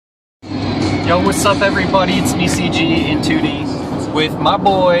Yo, what's up, everybody? It's me, CG, in 2D with my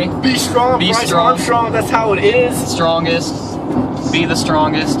boy. Be strong, be Bryce strong. Armstrong. That's how it is. Strongest. Be the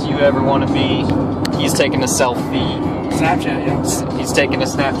strongest you ever want to be. He's taking a selfie. Snapchat, yeah. He's taking a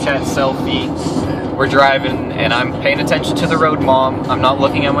Snapchat selfie. We're driving, and I'm paying attention to the road, Mom. I'm not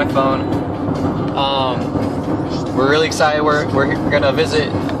looking at my phone. We're really excited. We're gonna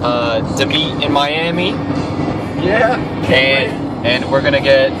visit Demeet in Miami. Yeah. And we're gonna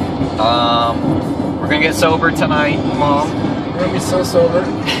get sober tonight, Mom. We're gonna be so sober.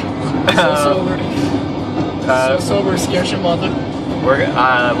 So sober. So sober, scares your mother. We're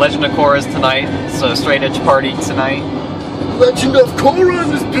Legend of Korra's tonight, so straight edge party tonight. Legend of Korra in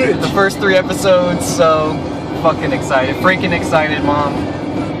this bitch. The first 3 episodes, so fucking excited, freaking excited, Mom.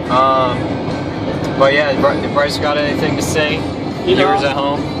 But yeah, Bryce, got anything to say? Viewers at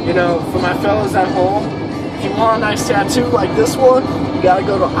home. You know, for my fellas at home, if you want a nice tattoo like this one, you gotta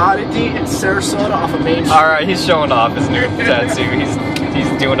go to Oddity in Sarasota off of Main Street. All right, he's showing off his new tattoo. He's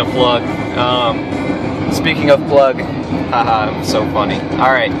doing a plug. Speaking of plug, haha, so funny.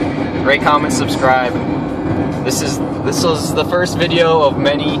 All right, rate, comment, subscribe. This was the first video of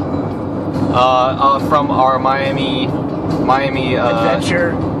many from our Miami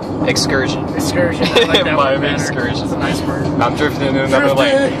adventure excursion. Excursion. I like that Miami one excursion. It's a nice word. I'm drifting into another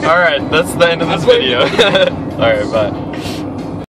lane. All right, that's the end of this video. All right, bye.